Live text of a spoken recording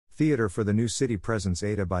Theater for the New City presents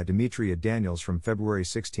Ada by Demetria Daniels from February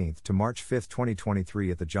 16 to March 5,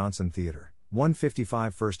 2023 at the Johnson Theater,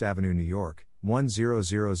 155 First Avenue, New York,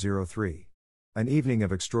 10003. An evening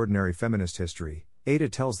of extraordinary feminist history, Ada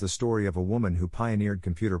tells the story of a woman who pioneered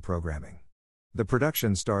computer programming. The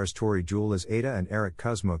production stars Tori Jewell as Ada and Eric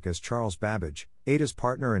Kuzmuk as Charles Babbage, Ada's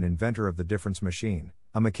partner and inventor of the difference machine,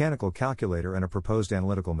 a mechanical calculator and a proposed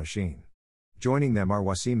analytical machine. Joining them are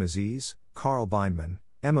Wasim Aziz, Carl Bindman,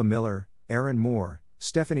 Emma Miller, Aaron Moore,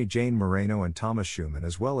 Stephanie Jane Moreno and Thomas Schumann,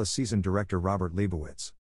 as well as seasoned director Robert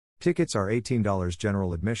Leibowitz. Tickets are $18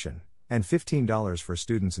 general admission, and $15 for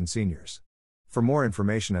students and seniors. For more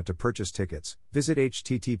information and to purchase tickets, visit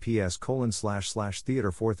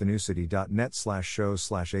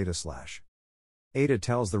https://theater4thenewcity.net/shows/Ada/. Ada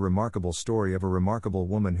tells the remarkable story of a remarkable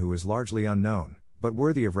woman who is largely unknown, but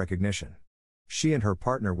worthy of recognition. She and her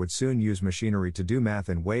partner would soon use machinery to do math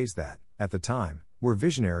in ways that, at the time, were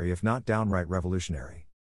visionary if not downright revolutionary.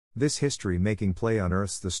 This history-making play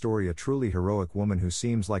unearths the story of a truly heroic woman who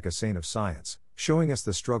seems like a saint of science, showing us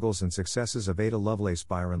the struggles and successes of Ada Lovelace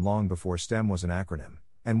Byron long before STEM was an acronym,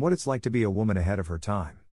 and what it's like to be a woman ahead of her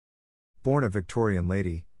time. Born a Victorian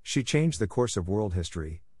lady, she changed the course of world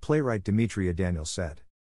history, playwright Demetria Daniels said.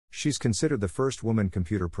 She's considered the first woman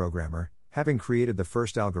computer programmer, having created the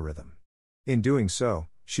first algorithm. In doing so,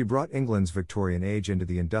 she brought England's Victorian age into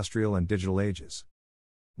the industrial and digital ages.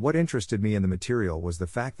 What interested me in the material was the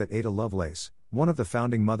fact that Ada Lovelace, one of the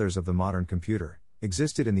founding mothers of the modern computer,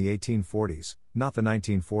 existed in the 1840s, not the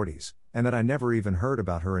 1940s, and that I never even heard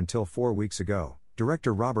about her until 4 weeks ago,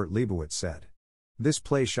 director Robert Leibowitz said. This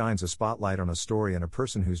play shines a spotlight on a story and a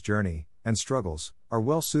person whose journey, and struggles, are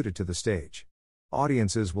well suited to the stage.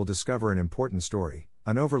 Audiences will discover an important story,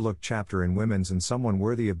 an overlooked chapter in women's and someone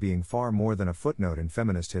worthy of being far more than a footnote in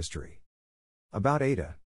feminist history. About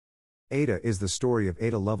Ada. Ada is the story of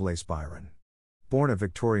Ada Lovelace Byron. Born a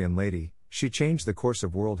Victorian lady, she changed the course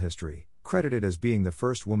of world history, credited as being the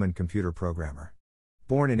first woman computer programmer.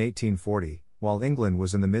 Born in 1840, while England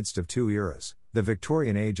was in the midst of two eras, the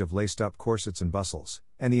Victorian age of laced-up corsets and bustles,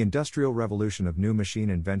 and the Industrial Revolution of new machine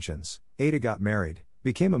inventions, Ada got married,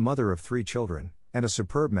 became a mother of 3 children, and a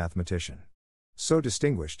superb mathematician. So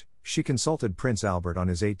distinguished, she consulted Prince Albert on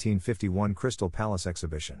his 1851 Crystal Palace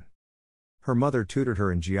exhibition. Her mother tutored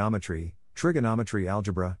her in geometry, trigonometry,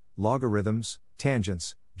 algebra, logarithms,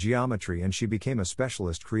 tangents, geometry, and she became a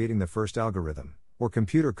specialist creating the first algorithm, or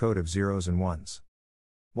computer code of zeros and ones.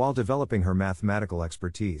 While developing her mathematical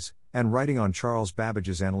expertise, and writing on Charles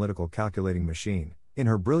Babbage's analytical calculating machine, in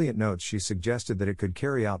her brilliant notes she suggested that it could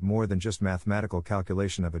carry out more than just mathematical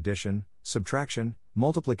calculation of addition, subtraction,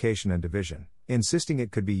 multiplication and division, insisting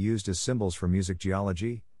it could be used as symbols for music,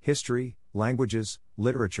 geology, history, languages,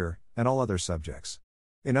 literature, and all other subjects.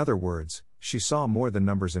 In other words, she saw more than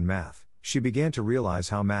numbers in math. She began to realize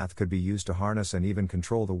how math could be used to harness and even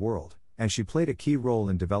control the world, and she played a key role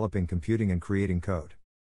in developing computing and creating code.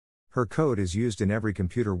 Her code is used in every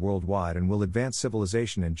computer worldwide and will advance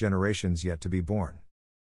civilization in generations yet to be born.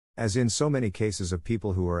 As in so many cases of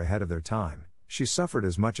people who are ahead of their time, she suffered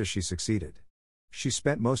as much as she succeeded. She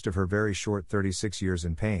spent most of her very short 36 years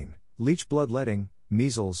in pain, leech bloodletting,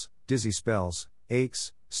 measles, dizzy spells,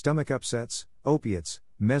 aches, stomach upsets, opiates,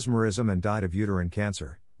 mesmerism, and died of uterine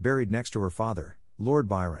cancer, buried next to her father, Lord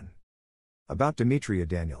Byron. About Demetria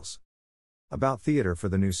Daniels. About Theater for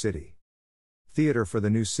the New City. Theater for the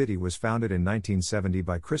New City was founded in 1970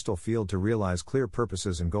 by Crystal Field to realize clear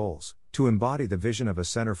purposes and goals, to embody the vision of a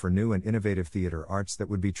center for new and innovative theater arts that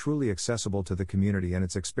would be truly accessible to the community and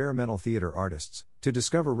its experimental theater artists, to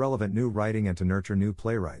discover relevant new writing and to nurture new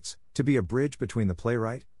playwrights, to be a bridge between the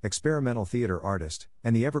playwright, experimental theater artist,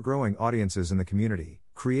 and the ever-growing audiences in the community,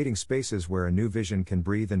 creating spaces where a new vision can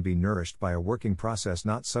breathe and be nourished by a working process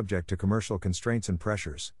not subject to commercial constraints and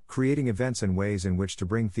pressures, creating events and ways in which to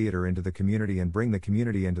bring theater into the community and bring the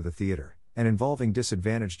community into the theater, and involving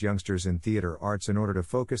disadvantaged youngsters in theater arts in order to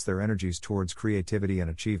focus their energies towards creativity and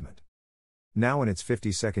achievement. Now in its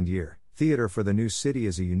 52nd year, Theater for the New City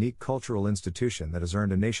is a unique cultural institution that has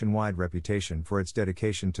earned a nationwide reputation for its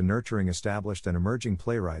dedication to nurturing established and emerging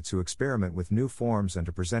playwrights who experiment with new forms and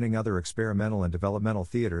to presenting other experimental and developmental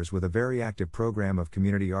theaters with a very active program of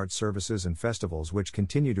community arts services and festivals which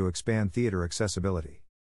continue to expand theater accessibility.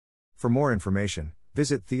 For more information,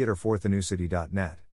 visit theater4thenewcity.net.